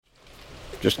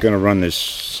Just going to run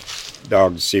this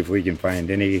dog to see if we can find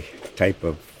any type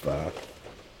of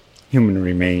human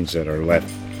remains that are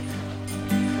left.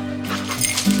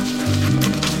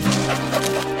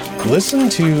 Listen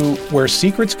to Where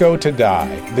Secrets Go to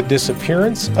Die, The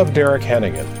Disappearance of Derek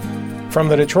Hennigan. From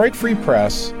the Detroit Free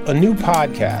Press, a new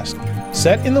podcast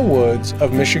set in the woods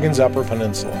of Michigan's Upper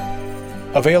Peninsula.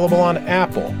 Available on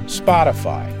Apple,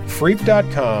 Spotify,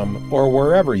 Freep.com, or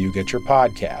wherever you get your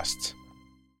podcasts.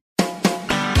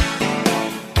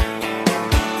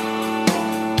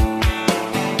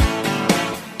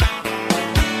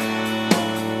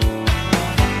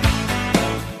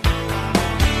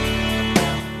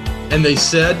 And they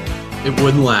said it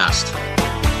wouldn't last.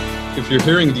 If you're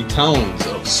hearing the tones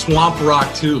of Swamp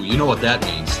Rock 2, you know what that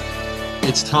means.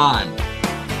 It's time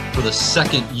for the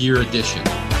second year edition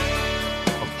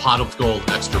of Pot of Gold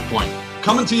Extra Point.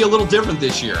 Coming to you a little different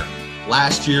this year.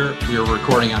 Last year, we were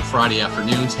recording on Friday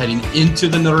afternoons, heading into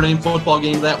the Notre Dame football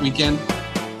game that weekend.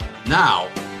 Now,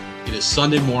 it is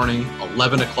Sunday morning,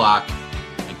 11 o'clock,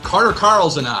 and Carter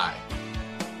Carls and I,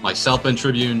 my South Bend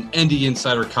Tribune ND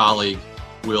Insider colleague,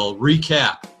 will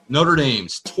recap Notre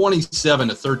Dame's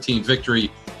 27-13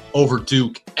 victory over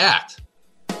Duke at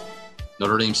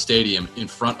Notre Dame Stadium in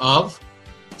front of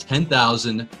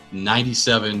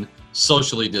 10,097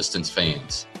 socially distanced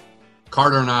fans.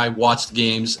 Carter and I watched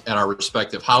games at our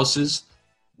respective houses.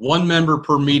 One member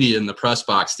per media in the press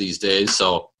box these days,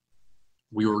 so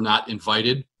we were not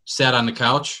invited. Sat on the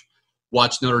couch,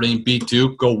 watched Notre Dame beat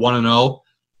Duke, go 1-0.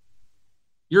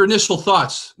 Your initial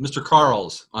thoughts, Mr.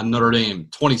 Carls, on Notre Dame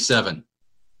 27,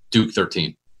 Duke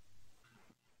 13.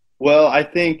 Well, I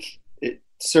think it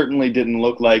certainly didn't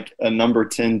look like a number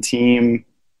 10 team.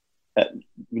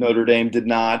 Notre Dame did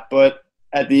not. But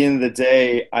at the end of the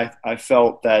day, I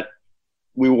felt that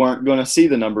we weren't going to see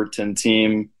the number 10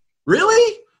 team.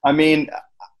 Really? I mean,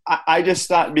 I just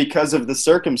thought because of the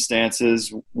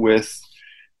circumstances with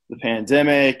the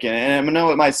pandemic, and I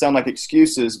know it might sound like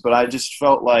excuses, but I just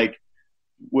felt like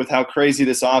with how crazy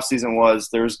this offseason was,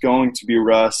 there's going to be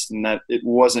rust and that it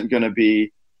wasn't going to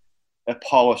be a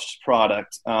polished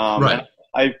product. Right.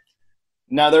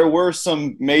 Now, there were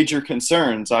some major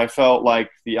concerns. I felt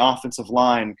like the offensive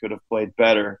line could have played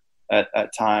better at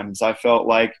times. I felt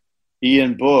like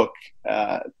Ian Book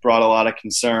brought a lot of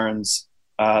concerns,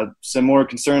 similar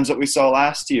concerns that we saw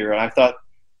last year. And I thought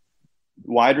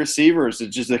wide receivers,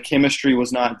 the chemistry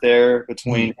was not there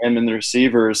between him and the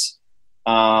receivers.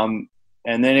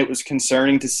 And then it was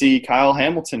concerning to see Kyle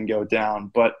Hamilton go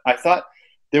down. But I thought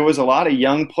there was a lot of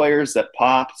young players that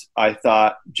popped. I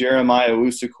thought Jeremiah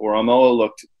Owusu-Koramoah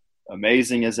looked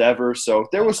amazing as ever. So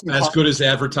there was as good as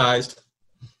advertised.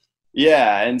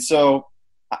 Yeah, and so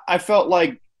I felt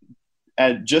like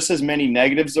just as many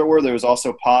negatives there was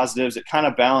also positives. It kind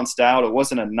of balanced out. It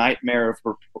wasn't a nightmare of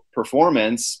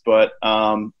performance, but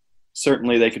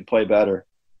certainly they could play better.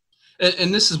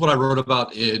 And this is what I wrote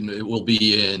about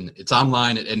it's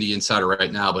online at ND Insider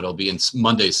right now, but it'll be in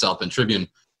Monday's South Bend Tribune.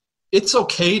 It's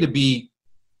okay to be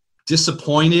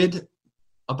disappointed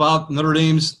about Notre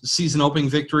Dame's season opening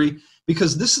victory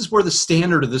because this is where the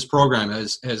standard of this program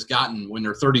has gotten when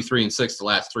they're 33-6 the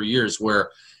last 3 years,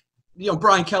 where,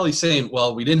 Brian Kelly's saying,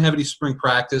 well, we didn't have any spring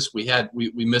practice. We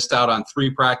missed out on 3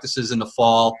 practices in the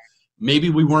fall. Maybe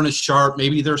we weren't as sharp.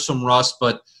 Maybe there's some rust,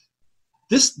 but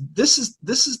This is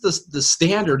the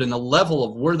standard and the level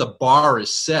of where the bar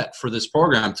is set for this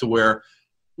program to where,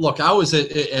 look, I was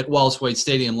at Wells Wade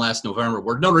Stadium last November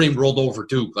where Notre Dame rolled over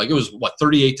Duke. Like it was,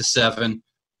 38-7.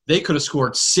 They could have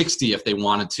scored 60 if they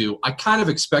wanted to. I kind of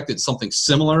expected something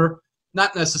similar,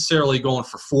 not necessarily going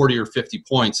for 40 or 50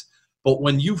 points, but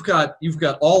when you've got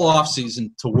all offseason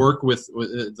to work with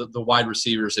the wide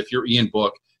receivers, if you're Ian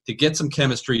Book, to get some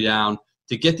chemistry down,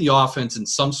 to get the offense in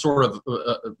some sort of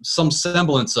some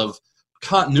semblance of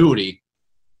continuity,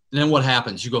 and then what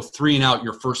happens? You go 3 and out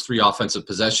your first 3 offensive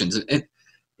possessions. And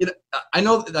I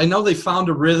know they found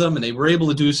a rhythm and they were able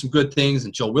to do some good things.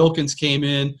 And Joe Wilkins came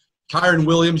in, Kyren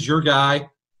Williams, your guy,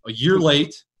 a year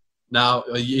late. Now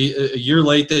a year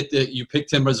late that you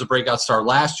picked him as a breakout star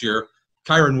last year.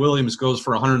 Kyren Williams goes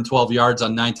for 112 yards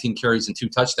on 19 carries and 2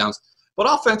 touchdowns. But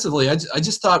offensively, I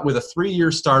just thought with a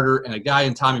 3-year starter and a guy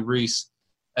in Tommy Rees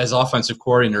as offensive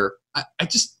coordinator, I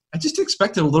just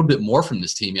expected a little bit more from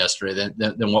this team yesterday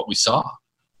than what we saw.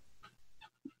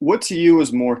 What to you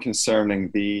is more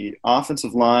concerning, the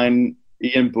offensive line,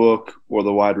 Ian Book, or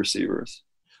the wide receivers?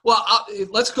 Well,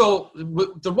 let's go.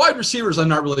 The wide receivers I'm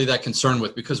not really that concerned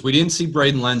with because we didn't see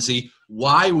Braden Lenzy.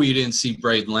 Why we didn't see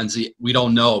Braden Lenzy, we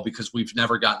don't know because we've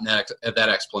never gotten that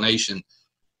explanation.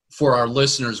 for our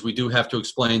listeners, we do have to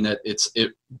explain that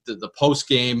the post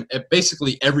game,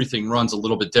 basically everything runs a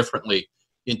little bit differently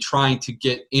in trying to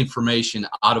get information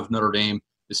out of Notre Dame,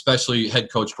 especially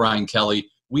head coach Brian Kelly.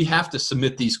 We have to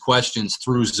submit these questions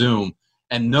through Zoom,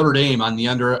 and Notre Dame on the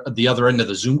other end of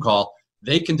the Zoom call,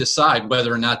 they can decide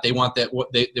whether or not they want that.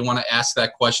 They want to ask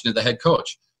that question to the head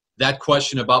coach. That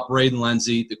question about Braden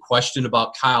Lenzy, the question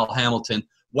about Kyle Hamilton.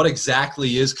 What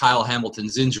exactly is Kyle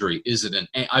Hamilton's injury? Is it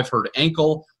I've heard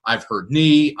ankle, I've heard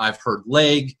knee, I've heard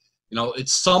leg.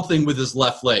 It's something with his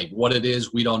left leg. What it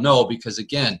is, we don't know, because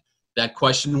again, that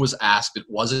question was asked, it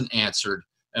wasn't answered.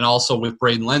 And also with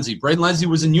Braden Lenzy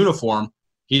was in uniform.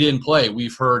 He didn't play.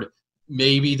 We've heard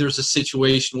maybe there's a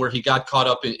situation where he got caught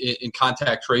up in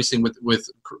contact tracing with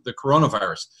the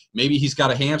coronavirus. Maybe he's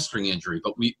got a hamstring injury,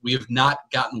 but we have not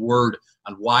gotten word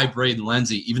on why Braden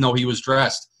Lenzy, even though he was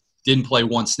dressed, didn't play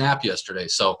one snap yesterday.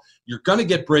 So you're going to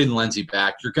get Braden Lenzy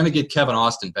back. You're going to get Kevin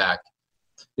Austin back.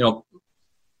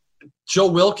 Joe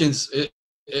Wilkins,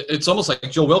 it's almost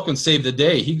like Joe Wilkins saved the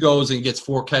day. He goes and gets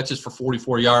 4 catches for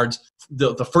 44 yards,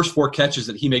 the first 4 catches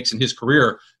that he makes in his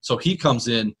career. So he comes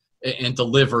in and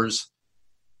delivers.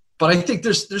 But I think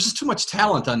there's just too much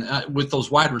talent with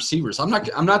those wide receivers. I'm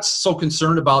not so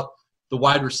concerned about the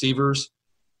wide receivers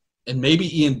and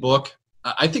maybe Ian Book.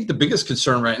 I think the biggest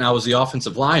concern right now is the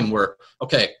offensive line where,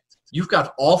 okay, you've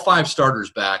got all 5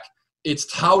 starters back. It's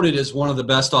touted as one of the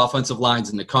best offensive lines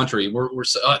in the country. Liam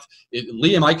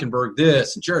Eichenberg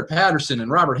this, and Jared Patterson and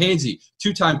Robert Hainsey,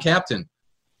 2-time captain.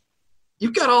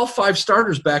 You've got all 5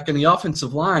 starters back in the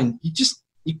offensive line.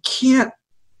 You can't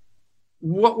 –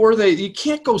 what were they? You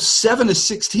can't go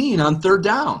 7-16 on third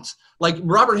downs. Like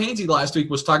Robert Hainsey last week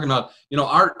was talking about,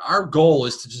 our goal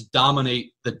is to just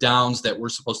dominate the downs that we're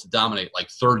supposed to dominate, like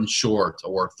third and short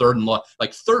or third and long.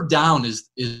 Like third down is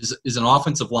an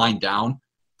offensive line down.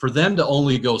 For them to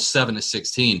only go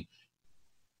 7-16, you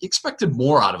expected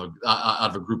more out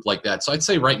of a group like that. So I'd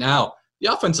say right now,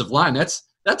 the offensive line,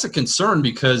 that's a concern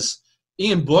because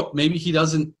Ian Book, maybe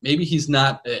he's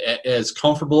not as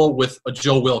comfortable with a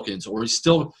Joe Wilkins, or he's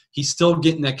still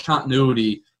getting that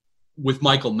continuity with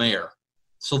Michael Mayer.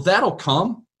 So that'll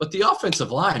come. But the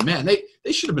offensive line, man,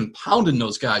 they should have been pounding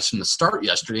those guys from the start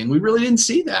yesterday, and we really didn't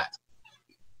see that.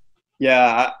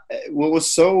 Yeah, what was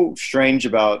so strange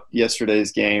about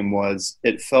yesterday's game was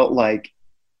it felt like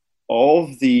all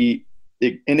of the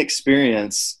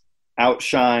inexperience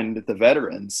outshined the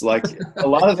veterans. Like a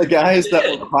lot of the guys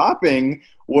that were popping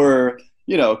were,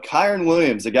 Kyron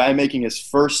Williams, a guy making his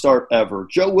first start ever.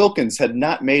 Joe Wilkins had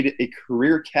not made a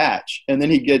career catch, and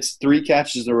then he gets 3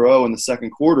 catches in a row in the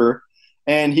second quarter,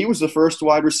 and he was the first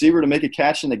wide receiver to make a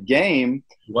catch in the game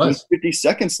with 50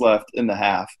 seconds left in the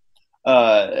half.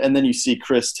 And then you see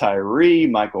Chris Tyree,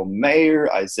 Michael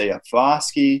Mayer, Isaiah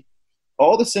Foskey,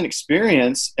 all this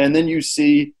inexperience. And then you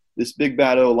see this big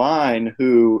bad O-line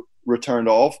who returned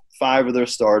all 5 of their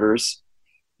starters.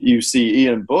 You see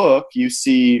Ian Book. You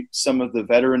see some of the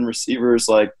veteran receivers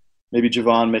like maybe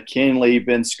Javon McKinley,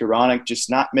 Ben Skoranek just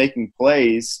not making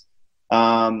plays.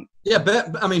 Ben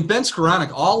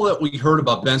Skoranek, all that we heard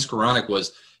about Ben Skoranek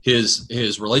was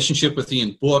his relationship with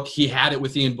Ian Book. He had it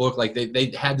with Ian Book. Like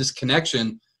they had this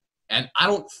connection. And I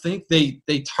don't think they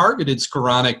targeted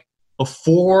Skoranek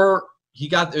before he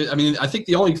got – I think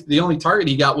the only target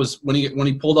he got was when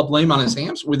he pulled up lame on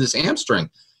with his hamstring.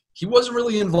 He wasn't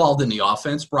really involved in the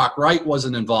offense. Brock Wright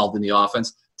wasn't involved in the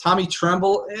offense. Tommy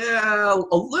Tremble, a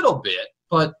little bit.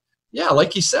 But, yeah,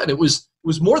 like you said, it was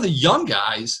more the young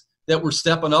guys that were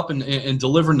stepping up and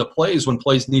delivering the plays when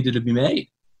plays needed to be made.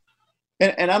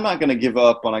 And I'm not going to give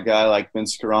up on a guy like Ben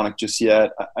Skoranek just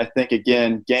yet. I think,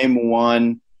 again, game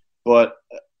 1, but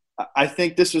I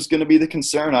think this was going to be the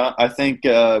concern. I think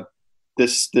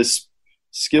this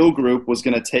skill group was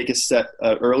going to take a step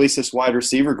or at least this wide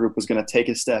receiver group was going to take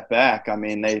a step back. I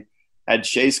mean, they had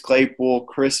Chase Claypool,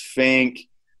 Chris Fink,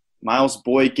 Miles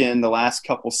Boykin the last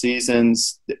couple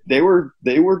seasons. They were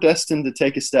destined to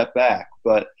take a step back.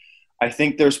 But I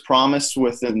think there's promise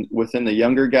within the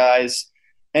younger guys.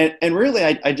 And really,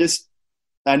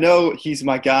 I know he's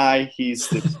my guy. He's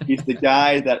the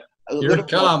guy that here it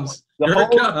comes.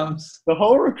 The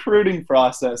whole recruiting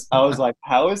process, I was like,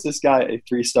 how is this guy a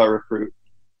 3-star recruit?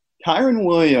 Kyron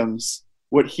Williams,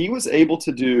 what he was able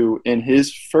to do in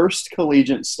his first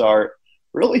collegiate start,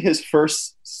 really his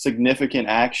first significant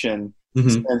action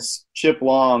since Chip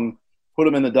Long put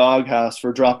him in the doghouse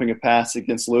for dropping a pass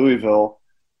against Louisville.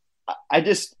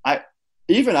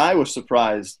 Even I was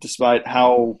surprised, despite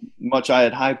how much I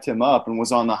had hyped him up and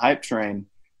was on the hype train.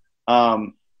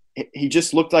 He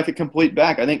just looked like a complete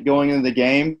back. I think going into the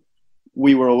game,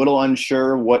 we were a little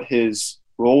unsure what his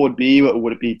role would be.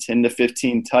 Would it be 10 to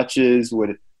 15 touches?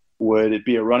 Would it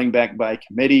be a running back by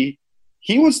committee?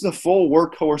 He was the full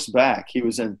workhorse back. He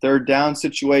was in third down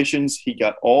situations. He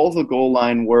got all the goal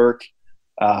line work.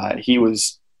 He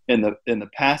was in the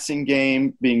passing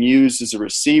game being used as a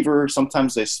receiver.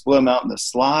 Sometimes they split him out in the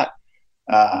slot.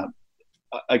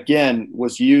 Again,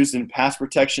 was used in pass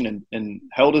protection and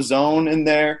held his own in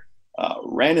there.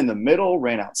 Ran in the middle,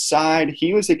 ran outside.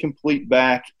 He was a complete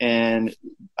back, and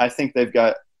I think they've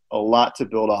got a lot to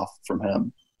build off from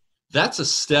him. That's a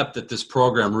step that this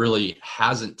program really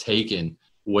hasn't taken,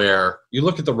 where you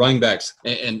look at the running backs,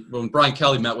 and when Brian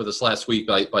Kelly met with us last week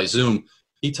by Zoom,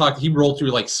 he rolled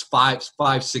through like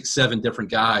five, six, seven different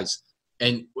guys.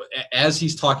 And as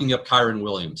he's talking up Kyren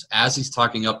Williams, as he's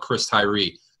talking up Chris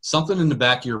Tyree, something in the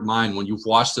back of your mind when you've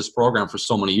watched this program for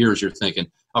so many years, you're thinking,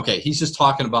 okay, he's just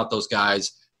talking about those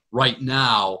guys right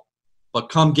now, but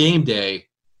come game day,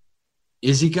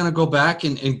 is he going to go back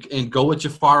and go with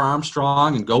Jafar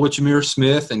Armstrong and go with Jameer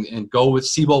Smith and go with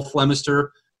Sebo Flemister?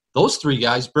 Those three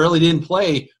guys barely didn't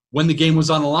play when the game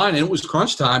was on the line and it was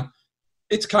crunch time.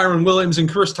 It's Kyren Williams and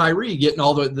Chris Tyree getting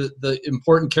all the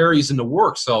important carries in the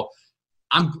work. So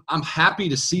I'm happy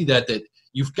to see that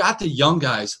you've got the young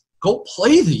guys. Go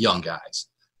play the young guys.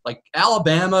 Like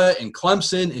Alabama and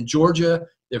Clemson and Georgia,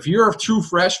 if you're a true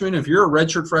freshman, if you're a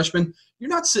redshirt freshman, you're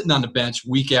not sitting on the bench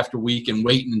week after week and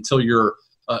waiting until you're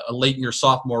late in your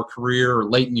sophomore career or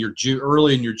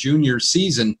early in your junior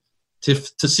season to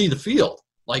see the field.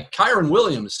 Like Kyren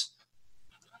Williams,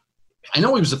 I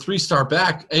know he was a 3-star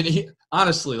back, and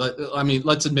honestly,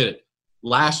 let's admit it.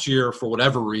 Last year, for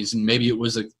whatever reason, maybe it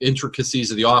was the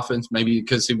intricacies of the offense, maybe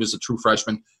because he was a true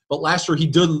freshman, but last year he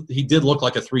did look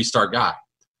like a 3-star guy,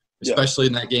 especially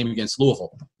in that game against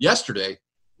Louisville. Yesterday,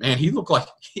 man, he looked like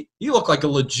a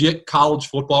legit college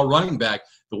football running back.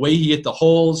 The way he hit the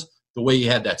holes, the way he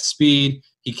had that speed,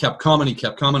 he kept coming,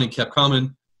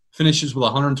 finishes with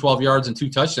 112 yards and 2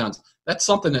 touchdowns. That's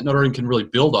something that Notre Dame can really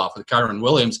build off with Kyren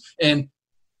Williams. And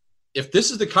if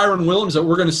this is the Kyren Williams that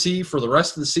we're going to see for the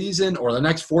rest of the season or the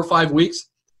next 4 or 5 weeks,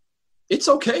 it's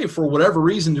okay for whatever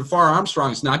reason Jafar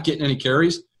Armstrong is not getting any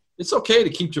carries. It's okay to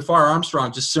keep Jafar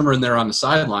Armstrong just simmering there on the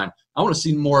sideline. I want to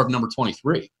see more of number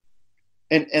 23.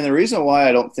 And the reason why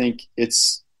I don't think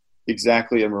it's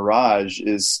exactly a mirage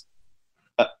is,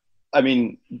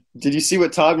 did you see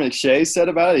what Todd McShay said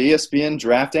about it? ESPN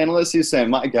draft analyst, he was saying,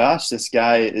 my gosh, this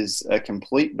guy is a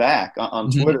complete back on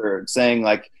Twitter, saying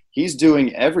like he's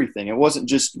doing everything. It wasn't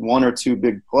just 1 or 2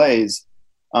 big plays.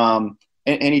 And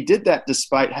he did that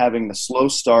despite having the slow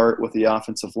start with the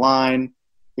offensive line.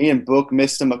 Ian Book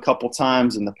missed him a couple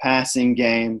times in the passing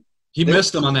game. He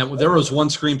missed him on that. There was one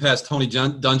screen pass Tony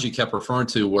Dungy kept referring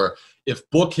to where if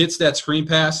Book hits that screen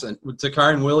pass to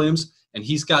Kyren Williams and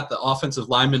he's got the offensive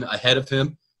lineman ahead of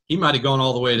him, he might have gone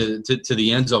all the way to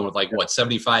the end zone with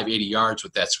 75, 80 yards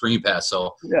with that screen pass.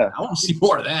 So I want to see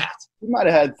more of that. He might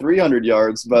have had 300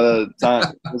 yards by the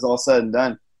time it was all said and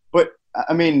done. But,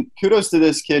 kudos to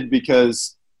this kid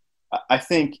because I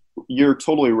think you're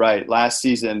totally right. Last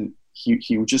season, he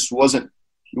just wasn't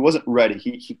ready.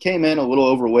 He came in a little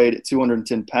overweight at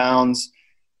 210 pounds,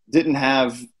 didn't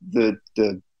have the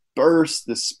burst,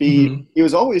 the speed. Mm-hmm. He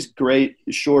was always great,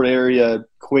 short area,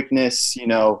 quickness,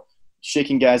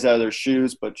 shaking guys out of their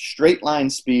shoes, but straight line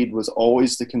speed was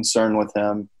always the concern with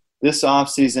him. This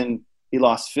offseason, he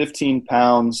lost 15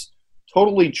 pounds,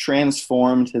 totally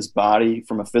transformed his body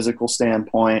from a physical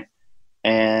standpoint,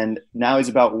 and now he's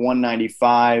about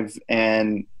 195,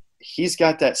 and he's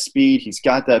got that speed. He's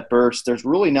got that burst. There's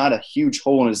really not a huge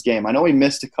hole in his game. I know he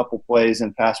missed a couple plays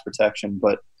in pass protection,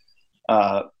 but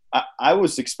I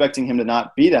was expecting him to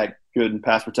not be that good in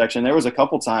pass protection. There was a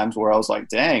couple times where I was like,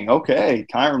 dang, okay,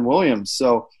 Kyren Williams.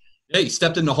 So he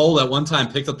stepped in the hole that one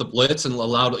time, picked up the blitz, and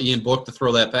allowed Ian Book to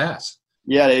throw that pass.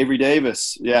 Yeah, to Avery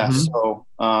Davis. Yeah, So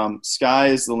sky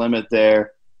is the limit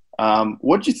there.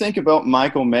 What did you think about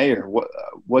Michael Mayer?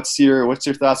 What's your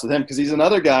thoughts with him? Because he's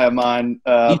another guy of mine.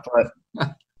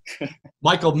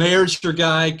 Michael Mayer's your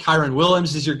guy. Kyren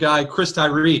Williams is your guy. Chris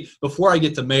Tyree. Before I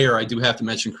get to Mayer, I do have to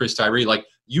mention Chris Tyree. Like,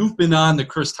 you've been on the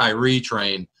Chris Tyree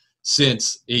train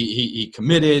since he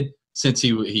committed, since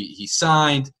he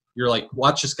signed. You're like,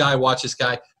 watch this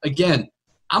guy. Again,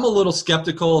 I'm a little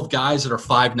skeptical of guys that are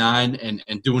 5'9"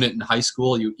 and doing it in high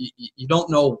school. You don't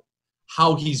know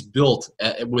how he's built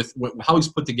with how he's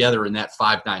put together in that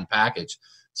 5'9" package.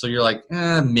 So you're like,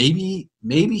 maybe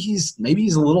he's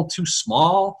a little too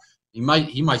small. He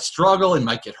might struggle. He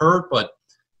might get hurt. But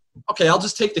okay, I'll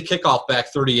just take the kickoff back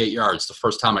 38 yards the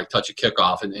first time I touch a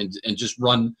kickoff and just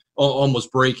run,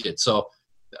 almost break it. So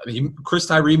Chris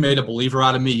Tyree made a believer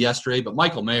out of me yesterday. But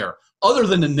Michael Mayer, other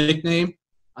than the nickname,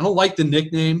 I don't like the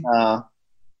nickname.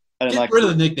 Get rid of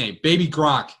the nickname, Baby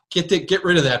Gronk. Get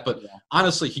rid of that. But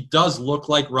honestly, he does look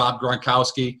like Rob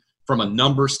Gronkowski from a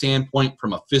number standpoint,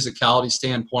 from a physicality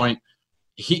standpoint.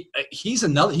 He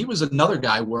was another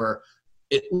guy where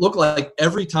it looked like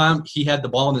every time he had the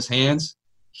ball in his hands,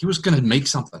 he was going to make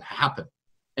something happen.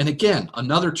 And again,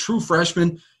 another true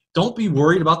freshman. Don't be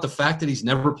worried about the fact that he's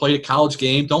never played a college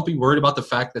game. Don't be worried about the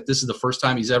fact that this is the first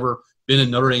time he's ever been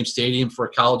in Notre Dame Stadium for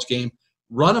a college game.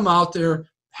 Run him out there,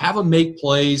 have him make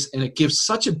plays, and it gives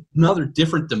such another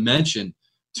different dimension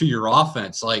to your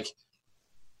offense. Like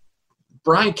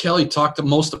Brian Kelly talked to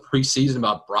most of preseason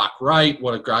about Brock Wright,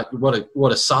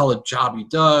 what a solid job he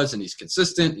does, and he's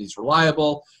consistent, he's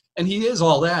reliable, and he is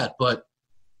all that. But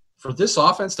for this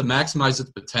offense to maximize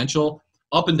its potential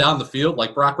up and down the field,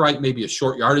 like Brock Wright may be a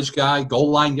short yardage guy,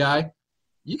 goal line guy,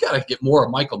 you got to get more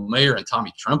of Michael Mayer and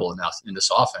Tommy Tremble in this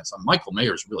offense. Michael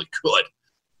Mayer is really good.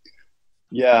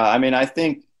 Yeah, I mean, I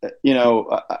think,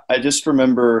 I just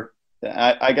remember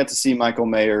I got to see Michael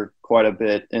Mayer quite a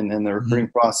bit in the recruiting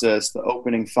process, the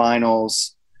opening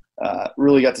finals,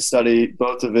 really got to study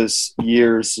both of his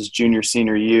years, his junior,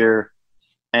 senior year.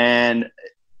 And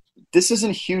this isn't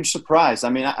a huge surprise. I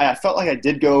mean, I felt like I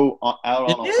did go out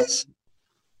on It is?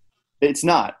 It's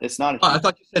not. It's not. I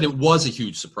thought you said it was a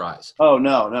huge surprise. Oh,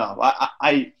 no.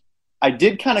 I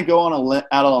did kind of go out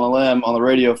on a limb on the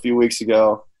radio a few weeks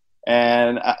ago,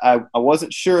 and I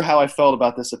wasn't sure how I felt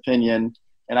about this opinion,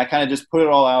 and I kind of just put it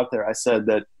all out there. I said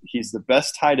that he's the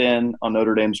best tight end on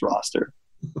Notre Dame's roster.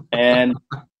 And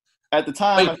at the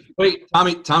time – Wait,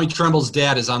 Tommy Tremble's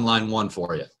dad is on line 1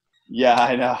 for you. Yeah,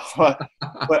 I know.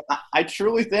 But I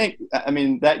truly think, I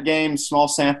mean, that game, small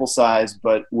sample size,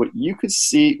 but what you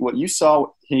saw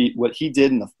what he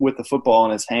did with the football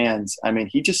in his hands, I mean,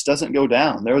 he just doesn't go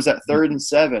down. There was that 3rd and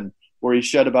 7 where he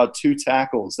shed about 2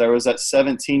 tackles. There was that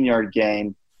 17-yard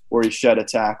game where he shed a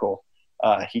tackle.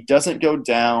 He doesn't go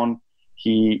down.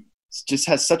 He just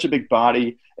has such a big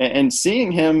body. And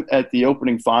seeing him at the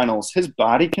opening finals, his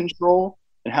body control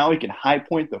and how he can high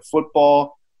point the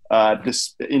football –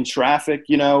 just in traffic,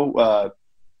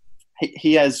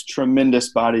 he has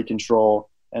tremendous body control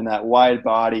and that wide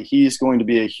body. He's going to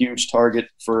be a huge target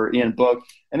for Ian Book.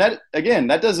 And that, again,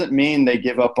 that doesn't mean they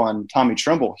give up on Tommy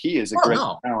Tremble. He is a great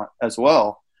talent as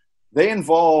well. They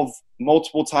involve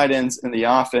multiple tight ends in the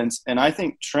offense, and I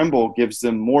think Tremble gives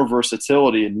them more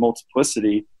versatility and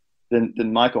multiplicity than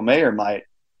Michael Mayer might.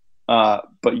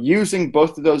 But using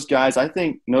both of those guys, I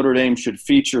think Notre Dame should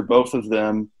feature both of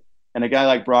them. And a guy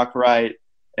like Brock Wright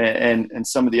and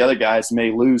some of the other guys may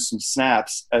lose some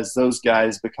snaps as those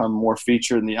guys become more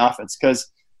featured in the offense. Because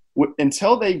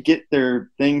until they get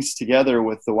their things together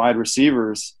with the wide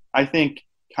receivers, I think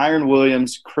Kyron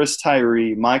Williams, Chris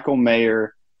Tyree, Michael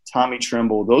Mayer, Tommy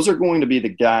Tremble, those are going to be the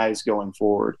guys going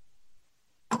forward.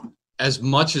 As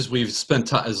much as we've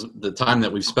spent as the time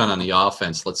that we've spent on the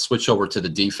offense, let's switch over to the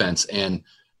defense. And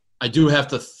I do have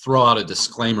to throw out a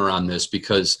disclaimer on this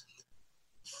because –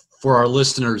 for our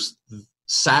listeners,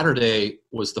 Saturday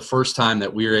was the first time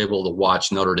that we were able to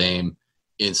watch Notre Dame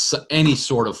in any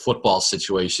sort of football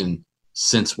situation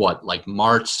since March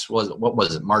 5th,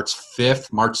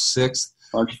 March 6th?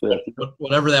 March 5th.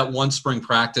 Whatever that one spring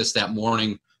practice that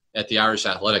morning at the Irish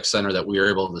Athletic Center that we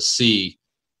were able to see,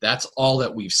 that's all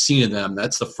that we've seen of them.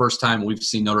 That's the first time we've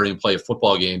seen Notre Dame play a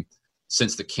football game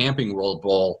since the Camping World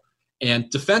Bowl.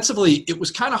 And defensively, it was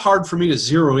kind of hard for me to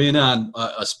zero in on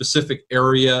a specific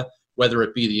area, whether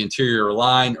it be the interior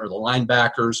line or the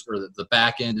linebackers or the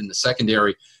back end and the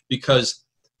secondary, because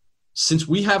since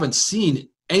we haven't seen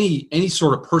any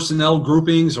sort of personnel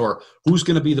groupings or who's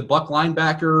going to be the Buck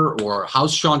linebacker or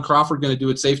how's Sean Crawford going to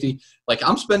do at safety, like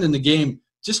I'm spending the game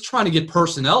just trying to get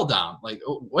personnel down. Like,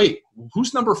 oh, wait,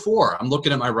 who's number 4? I'm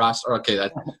looking at my roster. Okay,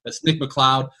 that's Nick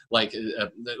McLeod. Like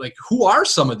who are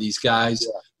some of these guys?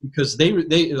 Yeah. Because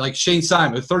they like Shane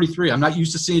Simon, 33. I'm not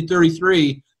used to seeing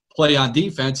 33 play on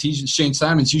defense. Shane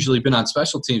Simon's usually been on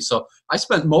special teams. So I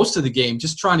spent most of the game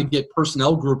just trying to get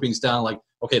personnel groupings down. Like,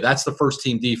 okay, that's the first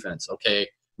team defense. Okay,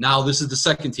 now this is the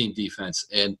second team defense.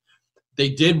 And they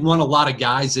did run a lot of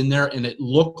guys in there, and it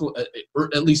looked,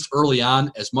 at least early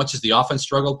on, as much as the offense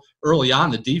struggled, early on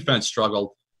the defense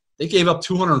struggled. They gave up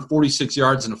 246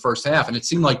 yards in the first half, and it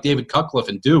seemed like David Cutcliffe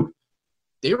and Duke,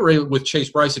 they were able, with Chase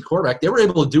Bryce at quarterback, they were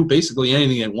able to do basically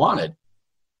anything they wanted.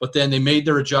 But then they made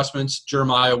their adjustments.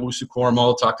 Jeremiah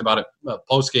Owusu-Koramoah talked about it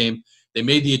post-game. They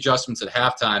made the adjustments at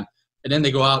halftime, and then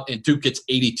they go out and Duke gets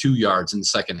 82 yards in the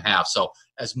second half. So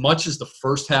as much as the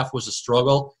first half was a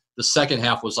struggle, the second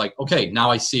half was like, okay,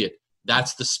 now I see it.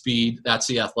 That's the speed. That's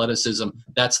the athleticism.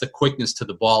 That's the quickness to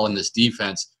the ball in this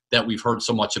defense that we've heard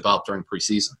so much about during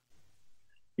preseason.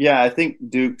 Yeah, I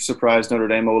think Duke surprised Notre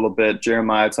Dame a little bit.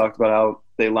 Jeremiah talked about how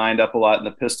they lined up a lot in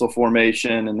the pistol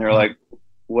formation, and they're like,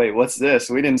 wait, what's this?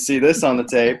 We didn't see this on the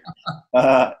tape.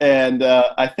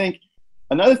 I think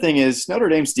another thing is Notre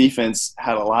Dame's defense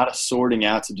had a lot of sorting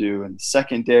out to do in the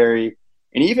secondary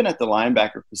and even at the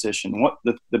linebacker position. What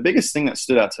the biggest thing that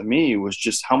stood out to me was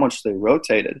just how much they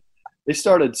rotated. They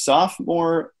started a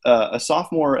sophomore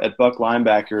at Buck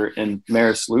linebacker in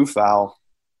Maris Lufau,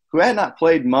 who had not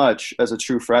played much as a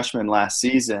true freshman last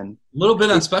season. A little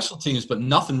bit on special teams, but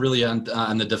nothing really on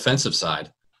the defensive side.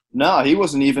 No, he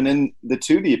wasn't even in the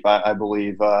two deep, I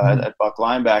believe, at Buck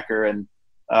linebacker,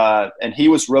 and he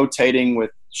was rotating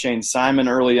with Shane Simon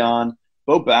early on.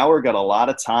 Bo Bauer got a lot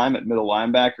of time at middle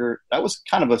linebacker. That was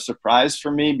kind of a surprise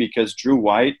for me because Drew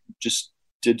White just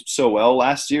did so well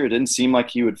last year. It didn't seem like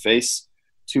he would face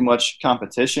too much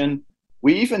competition.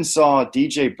 We even saw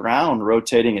DJ Brown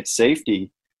rotating at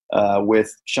safety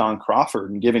with Sean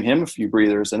Crawford and giving him a few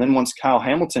breathers. And then once Kyle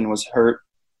Hamilton was hurt,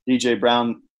 DJ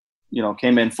Brown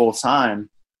came in full time.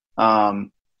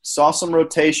 Saw some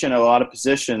rotation at a lot of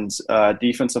positions.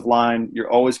 Defensive line, you're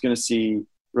always going to see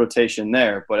rotation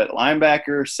there. But at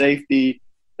linebacker, safety,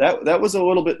 that was a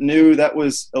little bit new. That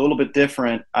was a little bit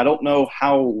different. I don't know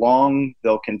how long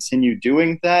they'll continue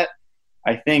doing that.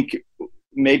 I think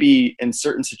maybe in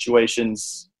certain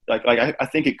situations, I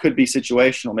think it could be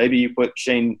situational. Maybe you put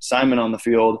Shane Simon on the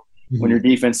field when your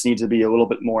defense needs to be a little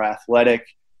bit more athletic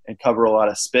and cover a lot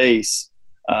of space.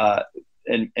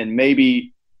 And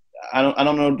maybe I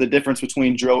don't know the difference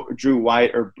between Drew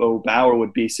White or Bo Bauer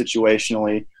would be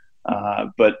situationally,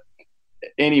 but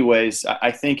anyways,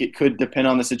 I think it could depend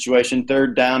on the situation.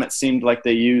 Third down, it seemed like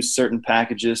they used certain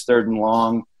packages, third and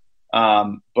long.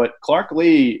 But Clark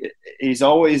Lea, he's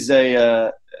always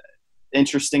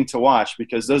interesting to watch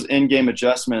because those in-game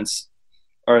adjustments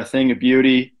are a thing of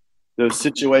beauty. Those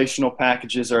situational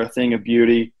packages are a thing of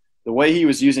beauty. The way he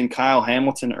was using Kyle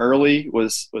Hamilton early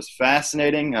was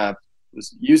fascinating.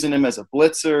 Was using him as a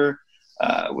blitzer,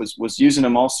 was using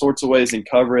him all sorts of ways in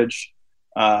coverage.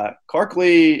 Clark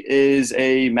Lea is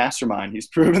a mastermind. He's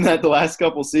proven that the last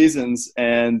couple seasons,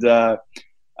 and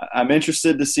I'm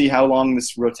interested to see how long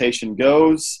this rotation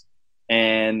goes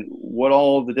and what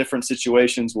all the different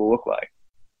situations will look like.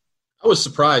 I was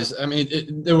surprised. I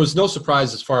mean, there was no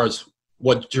surprise as far as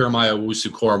what Jeremiah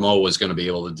Owusu-Koramoah was going to be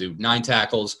able to do. 9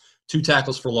 tackles, 2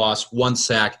 tackles for loss, 1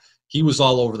 sack. He was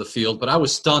all over the field, but I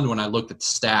was stunned when I looked at the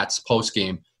stats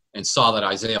post-game and saw that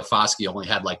Isaiah Foskey only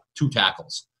had 2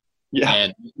 tackles. Yeah.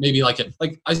 And maybe like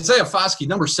Isaiah Foskey,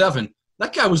 number 7,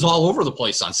 that guy was all over the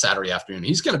place on Saturday afternoon.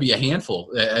 He's going to be a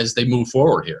handful as they move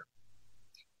forward here.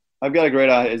 I've got a great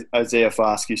Isaiah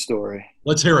Foskey story.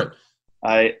 Let's hear it.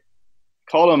 I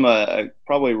called him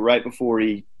probably right before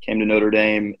he came to Notre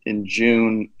Dame in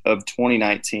June of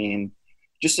 2019,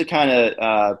 just to kind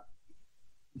of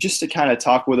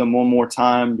talk with him one more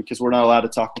time because we're not allowed to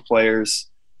talk to players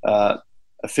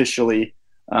officially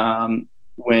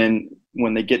when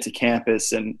they get to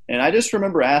campus. And I just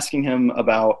remember asking him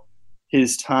about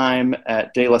his time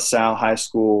at De La Salle High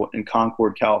School in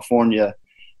Concord, California.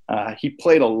 He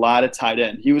played a lot of tight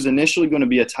end. He was initially going to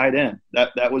be a tight end.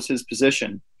 That was his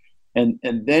position. And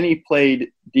then he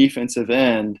played defensive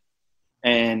end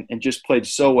and just played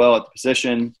so well at the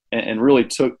position and really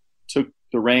took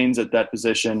the reins at that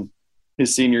position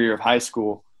his senior year of high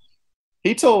school.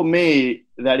 He told me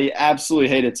that he absolutely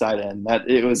hated tight end, that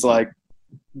it was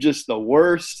just the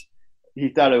worst. He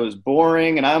thought it was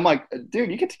boring. And I'm like, dude,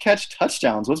 you get to catch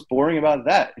touchdowns. What's boring about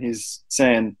that? He's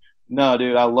saying, no,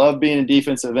 dude, I love being a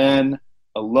defensive end.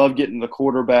 I love getting the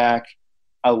quarterback.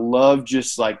 I love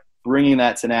just bringing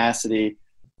that tenacity.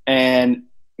 And,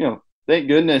 thank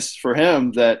goodness for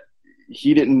him that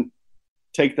he didn't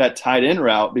take that tight end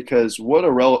route because what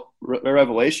a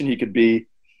revelation he could be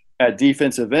at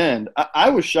defensive end. I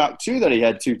was shocked too that he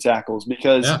had 2 tackles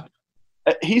because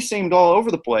he seemed all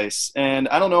over the place. And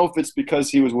I don't know if it's because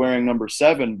he was wearing number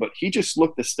 7, but he just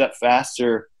looked a step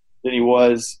faster than he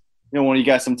was, when he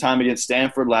got some time against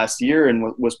Stanford last year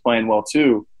and was playing well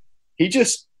too.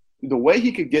 The way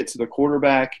he could get to the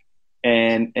quarterback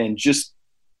and just,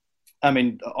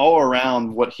 all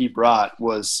around what he brought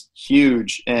was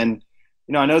huge. And,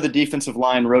 I know the defensive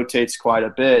line rotates quite a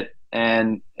bit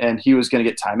and he was going to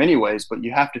get time anyways, but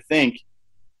you have to think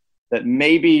that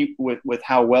maybe with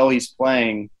how well he's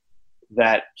playing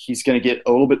that he's going to get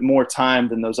a little bit more time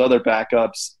than those other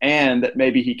backups and that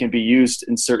maybe he can be used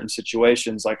in certain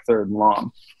situations like third and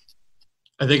long.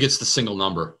 I think it's the single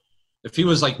number. If he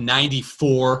was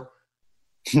 94,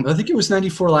 I think it was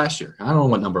 94 last year. I don't know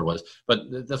what number it was. But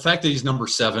the fact that he's number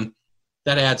 7,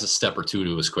 that adds a step or two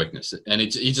to his quickness. And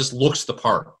he just looks the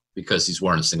part. because he's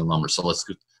wearing a single number. So let's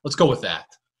go with that.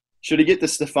 Should he get the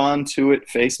Stephon Tuitt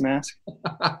face mask?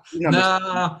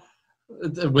 Nah,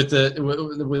 with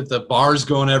the bars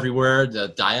going everywhere, the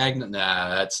diagonal.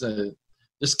 Nah, that's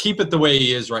just keep it the way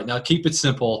he is right now. Keep it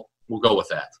simple. We'll go with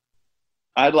that.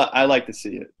 I like to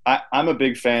see it. I'm a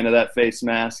big fan of that face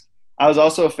mask. I was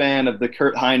also a fan of the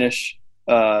Kurt Heinisch.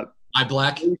 Eye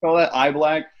black. What do you call that? Eye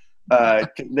black.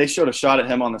 They showed a shot at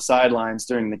him on the sidelines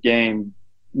during the game,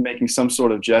 making some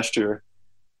sort of gesture,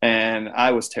 and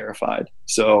I was terrified.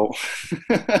 So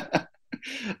Kurt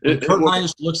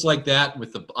Heinisch looks like that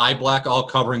with the eye black all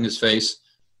covering his face.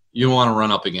 You don't want to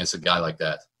run up against a guy like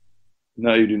that.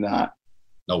 No, you do not.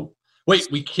 No. Wait,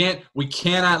 we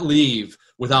cannot leave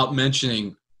without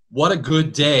mentioning what a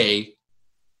good day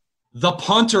the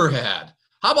punter had.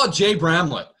 How about Jay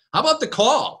Bramlett? How about the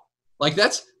call? Like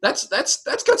that's got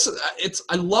it's.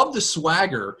 I love the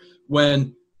swagger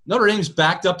when Notre Dame's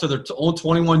backed up to their own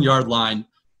 21-yard line.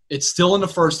 It's still in the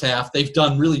first half. They've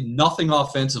done really nothing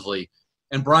offensively,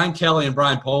 and Brian Kelly and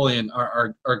Brian Polian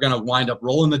are going to wind up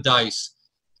rolling the dice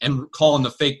and calling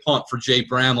the fake punt for Jay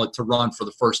Bramlett to run for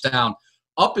the first down.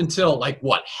 Up until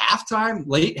halftime,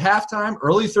 late halftime,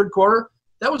 early third quarter,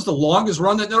 that was the longest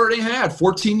run that Notre Dame had,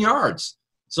 14 yards.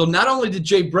 So not only did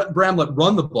Jay Bramlett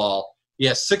run the ball, he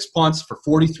has 6 punts for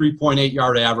 43.8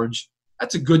 yard average.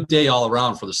 That's a good day all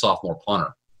around for the sophomore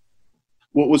punter.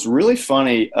 What was really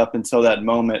funny up until that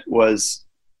moment was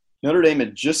Notre Dame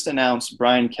had just announced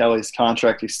Brian Kelly's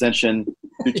contract extension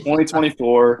through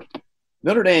 2024.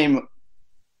 Notre Dame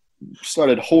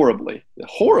started horribly,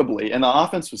 and the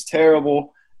offense was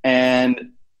terrible.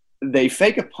 And they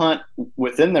fake a punt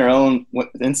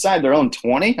inside their own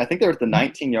 20. I think they're at the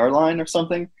 19-yard line or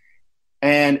something.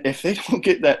 And if they don't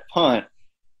get that punt,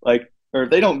 if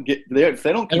they don't get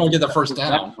the first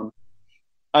down.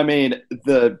 I mean,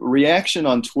 the reaction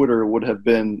on Twitter would have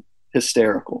been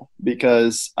hysterical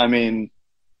because, I mean,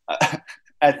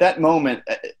 at that moment,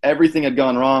 everything had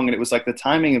gone wrong, and it was like the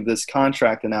timing of this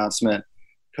contract announcement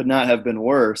could not have been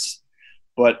worse.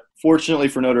 But fortunately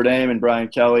for Notre Dame and Brian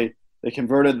Kelly, they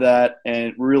converted that and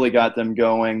it really got them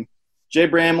going. Jay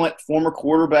Bramlett, former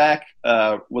quarterback,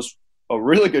 was a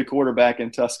really good quarterback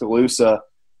in Tuscaloosa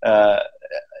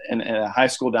in a high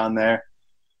school down there.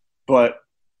 But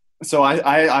so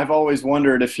I've always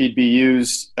wondered if he'd be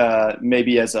used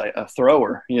maybe as a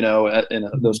thrower, in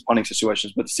those punting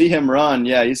situations. But to see him run,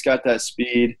 yeah, he's got that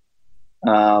speed.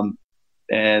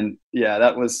 And, yeah,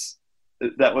 that was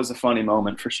a funny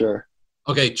moment for sure.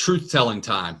 Okay, truth-telling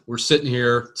time. We're sitting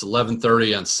here. It's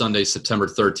 11:30 on Sunday, September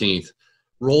 13th.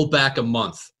 Roll back a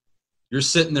month. You're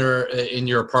sitting there in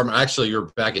your apartment. Actually,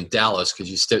 you're back in Dallas because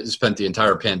you spent the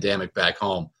entire pandemic back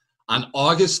home. On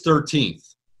August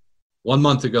 13th, 1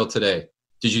 month ago today,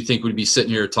 did you think we'd be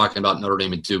sitting here talking about Notre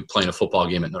Dame and Duke playing a football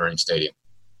game at Notre Dame Stadium?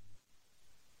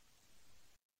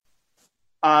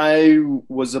 I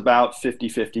was about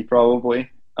 50-50 probably.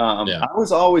 Yeah. I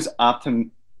was always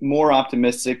more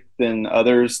optimistic than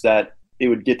others that it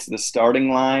would get to the starting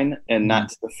line and not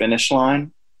to the finish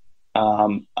line.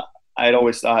 I'd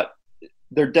always thought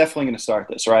they're definitely going to start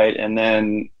this, right? And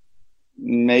then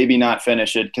maybe not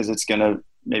finish it because it's going to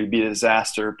maybe be a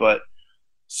disaster. But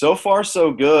so far,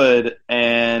 so good.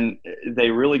 And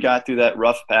they really got through that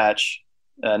rough patch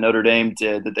Notre Dame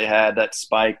did, that they had that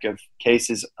spike of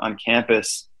cases on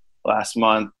campus last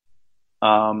month.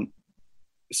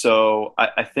 So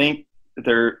I think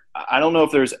I don't know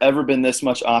if there's ever been this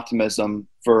much optimism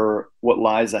for what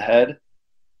lies ahead.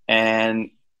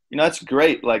 And, that's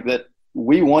great. Like that,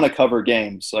 we want to cover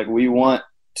games. Like we want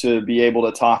to be able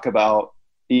to talk about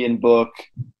Ian Book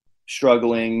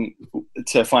struggling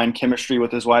to find chemistry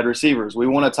with his wide receivers. We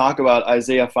want to talk about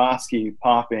Isaiah Foskey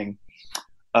popping.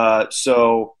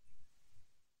 So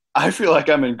I feel like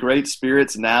I'm in great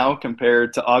spirits now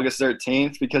compared to August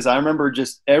 13th, because I remember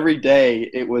just every day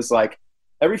it was like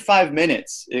every 5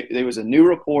 minutes it was a new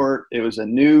report. It was a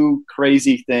new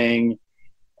crazy thing.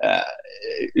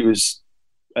 It was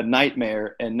a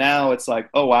nightmare. And now it's like,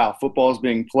 oh, wow, football is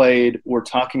being played. We're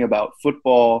talking about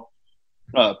football.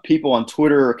 People on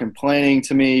Twitter are complaining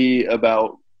to me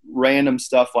about random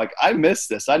stuff. Like, I miss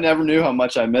this. I never knew how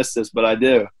much I missed this, but I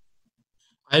do.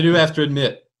 I do have to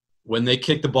admit, when they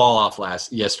kicked the ball off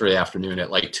yesterday afternoon at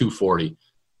like 2:40,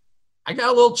 I got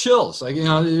a little chills. Like,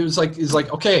 it's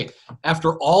like, okay,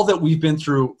 after all that we've been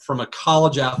through from a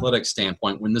college athletic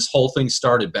standpoint, when this whole thing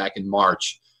started back in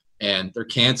March, and they're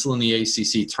canceling the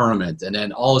ACC tournament, and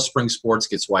then all of spring sports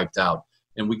gets wiped out,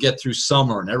 and we get through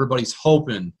summer, and everybody's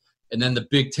hoping, and then the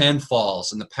Big Ten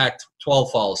falls, and the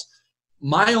Pac-12 falls.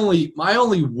 My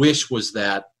only wish was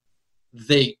that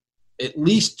they at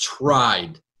least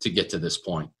tried to get to this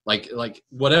point. Like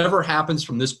whatever happens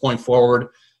from this point forward,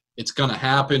 it's going to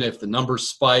happen. If the numbers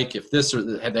spike, if this or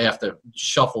they have to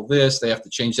shuffle this, they have to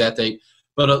change that date,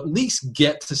 but at least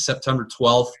get to September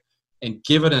 12th and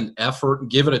give it an effort,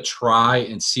 give it a try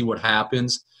and see what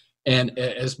happens. And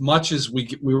as much as we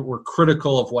were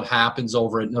critical of what happens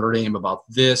over at Notre Dame about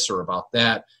this or about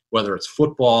that, whether it's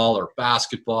football or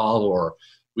basketball, or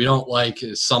we don't like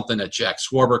something that Jack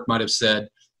Swarbrick might have said,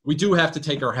 we do have to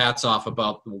take our hats off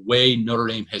about the way Notre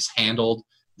Dame has handled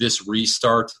this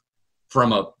restart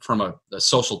from a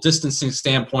social distancing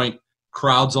standpoint.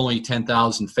 Crowd's only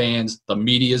 10,000 fans. The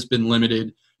media has been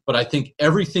limited. But I think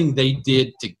everything they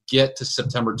did to get to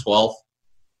September 12th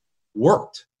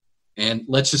worked. And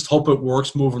let's just hope it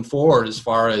works moving forward as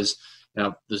far as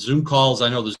the Zoom calls. I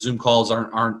know the Zoom calls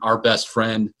aren't our best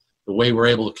friend. The way we're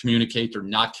able to communicate or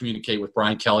not communicate with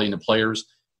Brian Kelly and the players,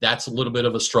 that's a little bit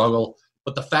of a struggle.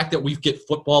 But the fact that we get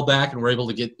football back and we're able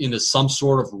to get into some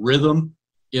sort of rhythm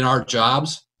in our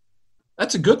jobs,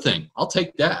 that's a good thing. I'll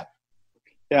take that.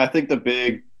 Yeah, I think the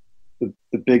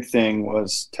big thing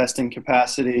was testing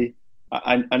capacity.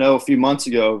 I know a few months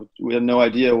ago we had no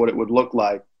idea what it would look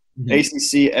like.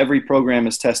 Mm-hmm. ACC, every program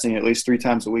is testing at least 3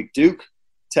 times a week. Duke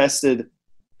tested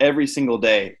every single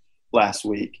day last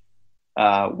week.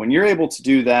 When you're able to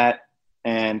do that,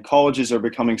 and colleges are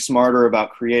becoming smarter about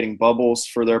creating bubbles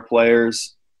for their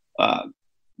players,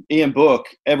 Ian Book,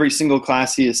 every single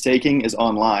class he is taking is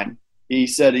online. He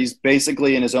said he's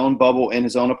basically in his own bubble, in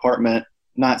his own apartment,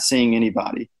 not seeing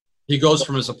anybody. He goes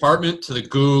from his apartment to the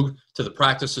Goog, to the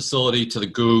practice facility, to the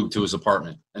Goog, to his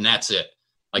apartment, and that's it.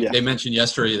 They mentioned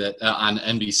yesterday that on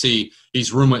NBC,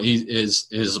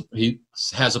 he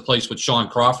has a place with Sean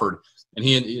Crawford, and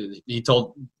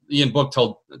Ian Book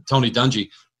told Tony Dungy,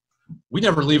 we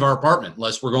never leave our apartment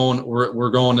unless we're going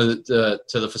to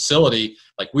the facility.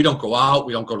 Like, we don't go out,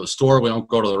 we don't go to the store, we don't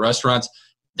go to the restaurants.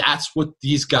 That's what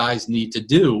these guys need to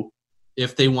do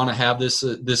if they want to have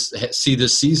see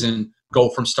this season go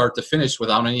from start to finish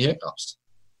without any hiccups.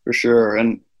 For sure,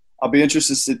 and I'll be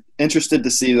interested to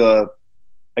see the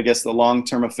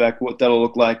long-term effect, what that'll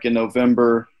look like in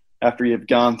November after you've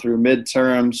gone through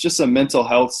midterms. Just a mental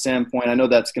health standpoint, I know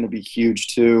that's going to be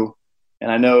huge too.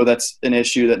 And I know that's an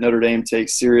issue that Notre Dame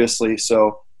takes seriously.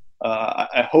 So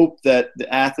I hope that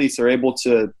the athletes are able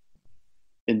to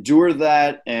endure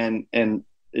that, and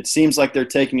it seems like they're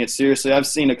taking it seriously. I've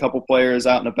seen a couple players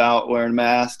out and about wearing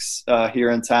masks here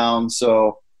in town.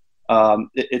 So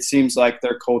it seems like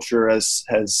their culture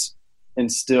has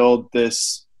instilled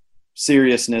this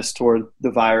seriousness toward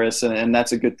the virus, and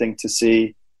that's a good thing to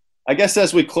see. I guess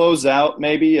as we close out,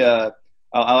 maybe I'll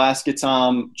ask you,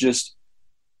 Tom, just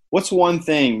what's one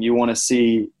thing you want to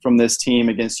see from this team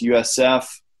against USF,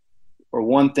 or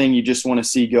one thing you just want to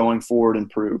see going forward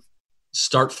improve?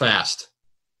 Start fast.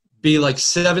 Be like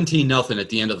 17-0 at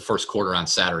the end of the first quarter on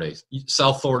Saturdays.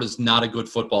 South Florida is not a good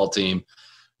football team.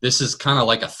 This is kind of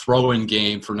like a throw-in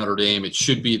game for Notre Dame. It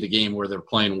should be the game where they're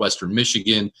playing Western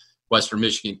Michigan. Western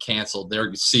Michigan canceled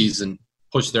their season,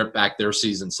 pushed back their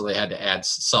season, so they had to add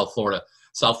South Florida.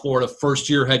 South Florida,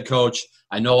 first-year head coach.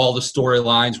 I know all the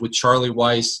storylines with Charlie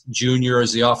Weiss Jr.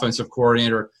 as the offensive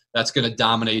coordinator. That's going to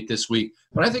dominate this week.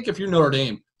 But I think if you're Notre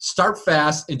Dame, start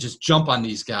fast and just jump on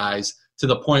these guys to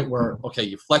the point where, okay,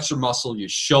 you flex your muscle, you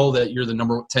show that you're the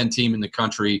number 10 team in the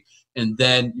country, and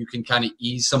then you can kind of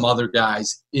ease some other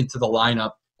guys into the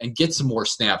lineup and get some more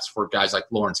snaps for guys like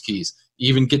Lawrence Keys,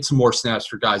 even get some more snaps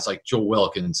for guys like Joe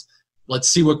Wilkins. Let's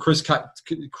see what Chris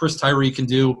Tyree can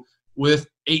do with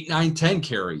 8, 9, 10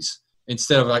 carries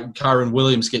instead of like Kyron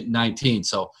Williams getting 19.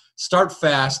 So start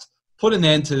fast, put an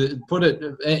end to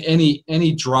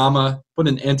any drama, put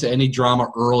an end to any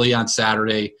drama early on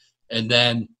Saturday, and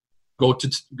then get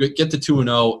to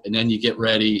 2-0, and then you get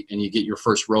ready and you get your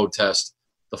first road test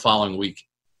the following week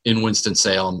in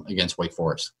Winston-Salem against Wake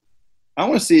Forest. I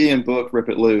want to see Ian Book rip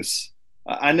it loose.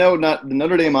 I know not the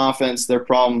Notre Dame offense, their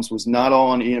problems was not all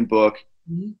on Ian Book,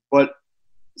 but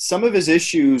some of his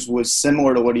issues was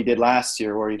similar to what he did last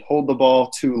year, where he'd hold the ball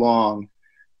too long.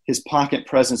 His pocket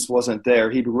presence wasn't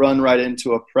there. He'd run right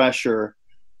into a pressure.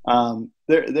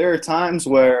 There are times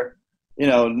where,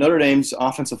 Notre Dame's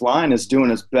offensive line is doing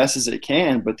as best as it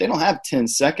can, but they don't have 10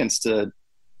 seconds to,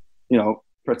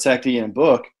 protect Ian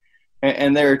Book.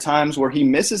 And there are times where he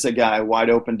misses a guy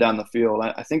wide open down the field.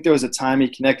 I think there was a time he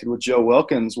connected with Joe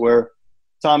Wilkins where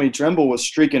Tommy Tremble was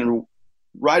streaking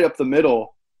right up the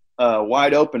middle,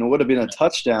 wide open. It would have been a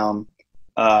touchdown.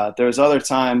 There's other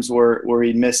times where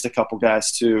he missed a couple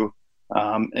guys too.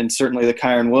 And certainly the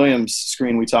Kyron Williams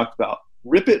screen we talked about.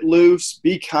 Rip it loose,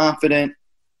 be confident,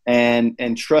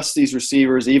 and trust these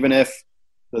receivers, even if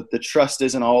the trust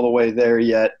isn't all the way there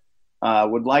yet.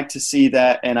 Would like to see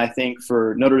that, and I think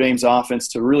for Notre Dame's offense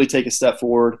to really take a step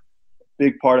forward, a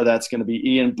big part of that's going to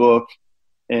be Ian Book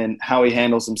and how he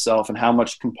handles himself and how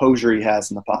much composure he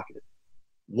has in the pocket.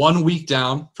 1 week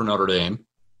down for Notre Dame,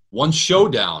 one show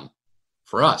down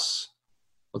for us.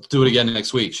 Let's do it again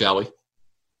next week, shall we?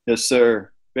 Yes,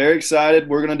 sir. Very excited.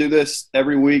 We're going to do this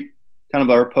every week, kind of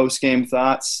our post-game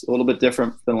thoughts, a little bit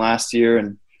different than last year,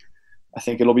 and I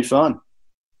think it'll be fun.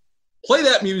 Play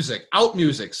that music, out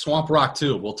music, Swamp Rock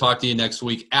 2. We'll talk to you next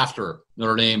week after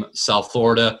Notre Dame, South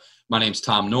Florida. My name's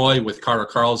Tom Noy with Carter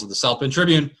Carls of the South Bend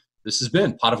Tribune. This has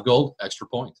been Pot of Gold Extra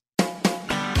Point.